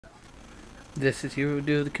This is Hero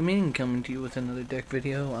Do the Comedian coming to you with another deck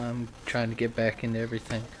video. I'm trying to get back into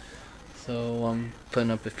everything, so I'm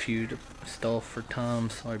putting up a few to stall for time.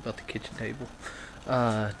 Sorry about the kitchen table.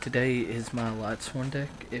 Today is my Lightsworn deck.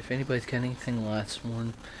 If anybody's got anything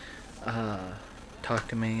Lightsworn, talk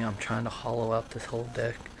to me. I'm trying to hollow out this whole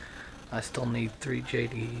deck. I still need 3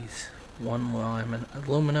 JDs, 1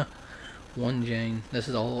 Lumina, 1 Jane. This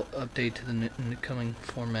is all update to the coming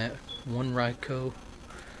format. 1 Raikou,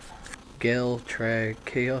 Gale, Trag,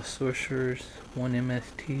 Chaos Sorcerers, 1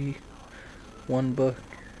 MST, 1 Book,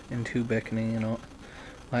 and 2 Beckoning, and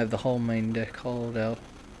I have the whole main deck hollowed out.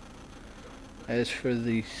 As for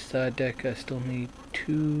the side deck, I still need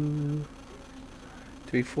 2,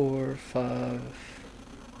 3, 4, 5,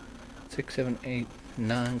 6, 7, 8,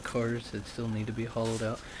 9 cards that still need to be hollowed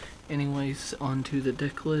out. Anyways, onto the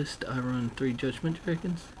deck list. I run 3 Judgment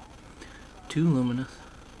Dragons, 2 Luminas,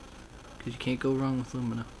 because you can't go wrong with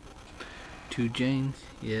Lumina. 2 Janes,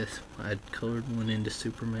 yes, I colored one into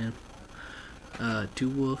Superman. 2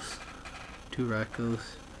 Wolves, 2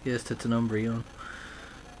 Raikous, yes, that's an Umbreon.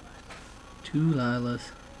 2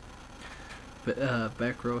 Lilas,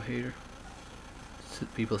 back row hater.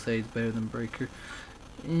 People say it's better than Breaker.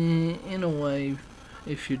 In a way,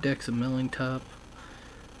 if your deck's a milling top,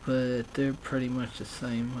 but they're pretty much the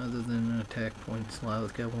same other than attack points.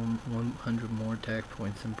 Lila's got 100 more attack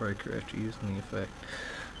points than Breaker after using the effect.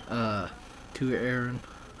 2 Aaron,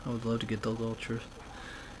 I would love to get those ultras.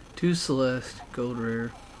 2 Celeste, gold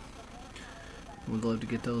rare, would love to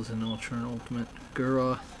get those in ultra and ultimate.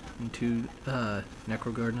 Guroth, and 2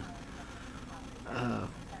 Necro Garden.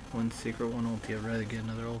 1 secret, 1 ulti, I'd rather get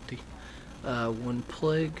another ulti. 1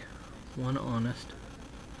 Plague, 1 Honest,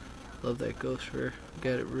 love that ghost rare,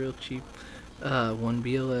 got it real cheap. 1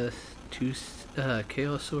 BLS, 2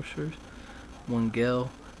 Chaos Sorcerers, 1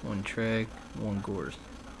 Gale, 1 Trag, 1 Gores.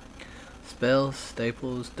 Spells,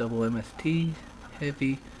 Staples, double MST,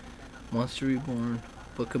 Heavy, Monster Reborn,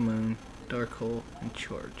 Book of Moon, Dark Hole, and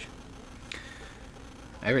Charge.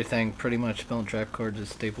 Everything pretty much spell trap cards is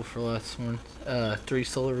staple for Lightsworn. 3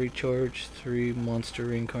 Solar Recharge, 3 Monster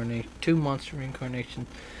Reincarnation, 2 Monster Reincarnation,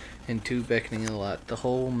 and 2 Beckoning a Lot. The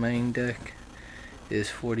whole main deck is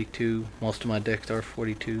 42. Most of my decks are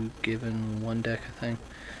 42, given one deck I think,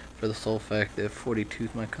 for the sole fact that 42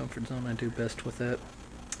 is my comfort zone. I do best with that.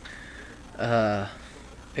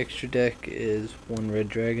 Extra deck is 1 Red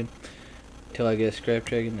Dragon. Till I get a Scrap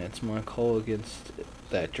Dragon, that's my call against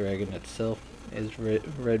that dragon itself. Is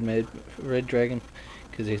Red Dragon,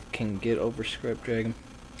 because it can get over Scrap Dragon.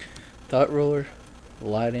 Thought Roller,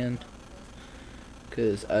 Light End,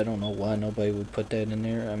 because I don't know why nobody would put that in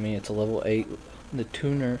there. I mean, it's a level 8. The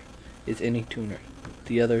tuner is any tuner.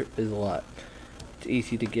 The other is a lot. It's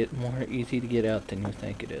more easy to get out than you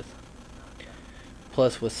think it is.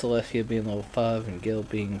 Plus, with Celestia being level 5 and Gale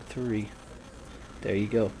being 3, there you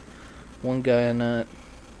go. 1 Gaia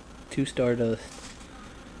 2 Stardust,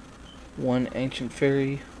 1 Ancient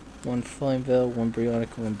Fairy, 1 Flame Veil, 1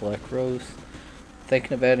 Brionica, 1 Black Rose.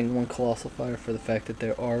 Thinking of adding 1 Colossal Fire for the fact that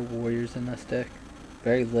there are warriors in this deck.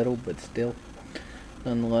 Very little, but still,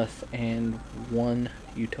 nonetheless. And 1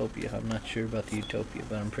 Utopia. I'm not sure about the Utopia,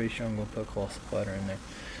 but I'm pretty sure I'm going to put Colossal Fighter in there.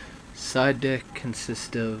 Side deck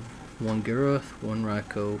consists of 1 Guroth, 1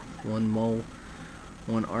 Raikou, 1 Mole,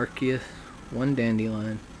 1 Arceus, 1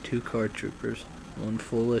 Dandelion, 2 Card Troopers, 1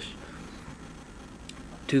 Foolish,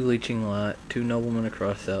 2 Leeching Lot, 2 Noblemen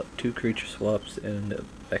Across Out, 2 Creature Swaps, and a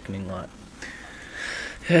Beckoning Lot.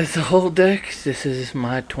 As a whole deck, this is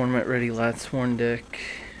my tournament ready Lightsworn deck.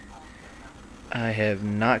 I have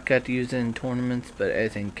not got to use it in tournaments, but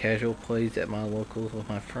as in casual plays at my locals with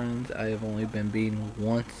my friends, I have only been beaten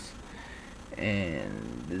once,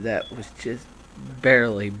 and that was just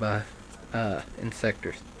barely by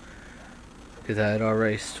Insectors, because I had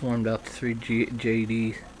already swarmed out the 3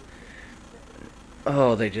 JDs.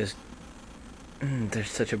 Oh, they're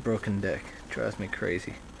such a broken deck. It drives me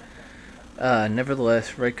crazy.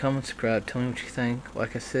 Nevertheless, rate, comment, subscribe, tell me what you think.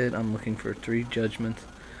 Like I said, I'm looking for 3 Judgments.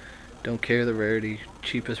 Don't care the rarity,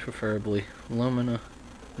 cheapest preferably. Lumina,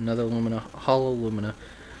 another Lumina, Hollow Lumina,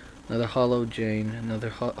 another Hollow Jane,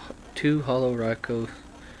 another 2 Hollow Raikou,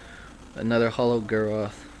 another Hollow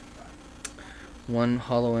Guroth, 1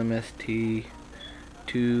 Hollow MST,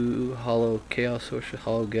 2 Hollow Chaos Sorcerer,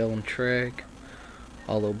 Hollow Gale and Trag,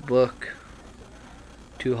 Hollow Book,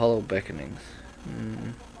 2 Hollow Beckonings,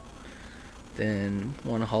 then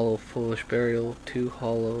 1 Hollow Foolish Burial, 2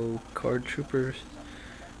 Hollow Card Troopers,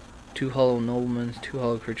 2 Hollow Noblemen, 2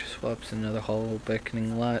 Hollow Creature Swaps, another Hollow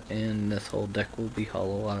Beckoning Lot, and this whole deck will be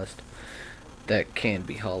hollowized. That can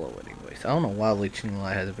be hollow anyways. I don't know why Leeching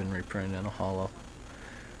Light hasn't been reprinted in a hollow.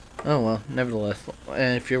 Oh well, nevertheless,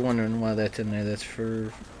 and if you're wondering why that's in there, that's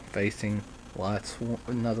for facing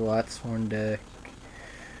another Lightsworn deck,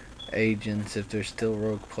 agents if there's still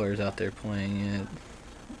rogue players out there playing it,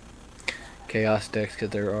 chaos decks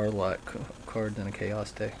because there are a lot of cards in a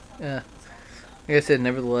chaos deck. Yeah, like I said,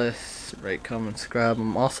 nevertheless, rate, comment, subscribe.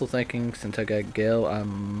 I'm also thinking, since I got Gale,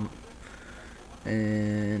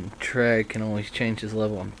 and Trag can always change his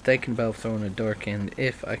level, I'm thinking about throwing a Dark End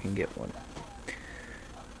if I can get one.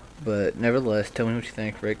 But nevertheless, tell me what you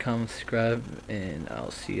think, rate, comment, subscribe, and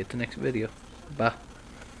I'll see you at the next video. Bye.